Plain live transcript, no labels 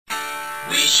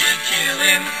We should kill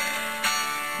him,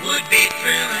 would be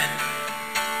thrilling,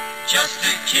 just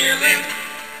to kill him.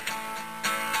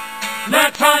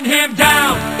 Let's hunt him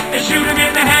down and shoot him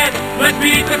in the head. Let's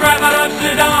beat the crap out of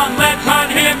Saddam. Let's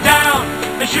hunt him down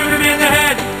and shoot him in the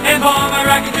head and bomb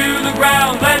Iraq into the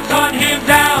ground. Let's hunt him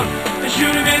down and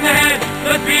shoot him in the head.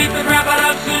 Let's beat the crap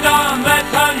out of Saddam. Let's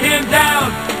hunt him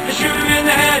down and shoot him in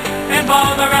the head and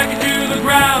bomb Iraq into the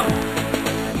ground.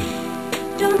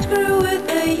 Don't screw with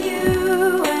the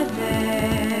USA.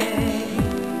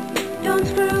 Don't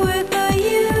screw with the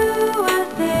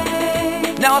USA.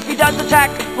 Now if he does attack,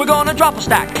 we're gonna drop a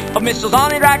stack of missiles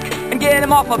on Iraq and get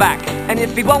him off our back. And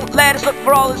if he won't let us look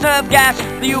for all his nerve gas,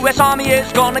 the US Army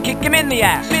is gonna kick him in the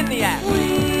ass. In the ass.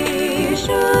 We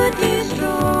should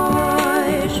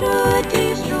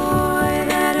destroy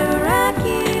that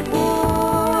Iraqi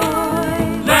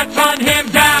boy. Let's hunt him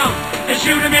down and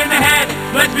shoot him in the head.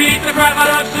 Let's beat the crap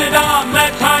out of Saddam.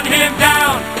 Let's hunt him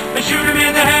down and shoot him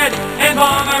in the head and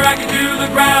bomb Iraq into the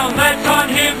ground. Let's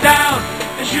hunt him down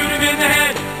and shoot him in the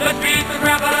head. Let's beat the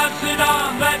crap out of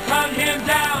Saddam. Let's hunt him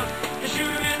down.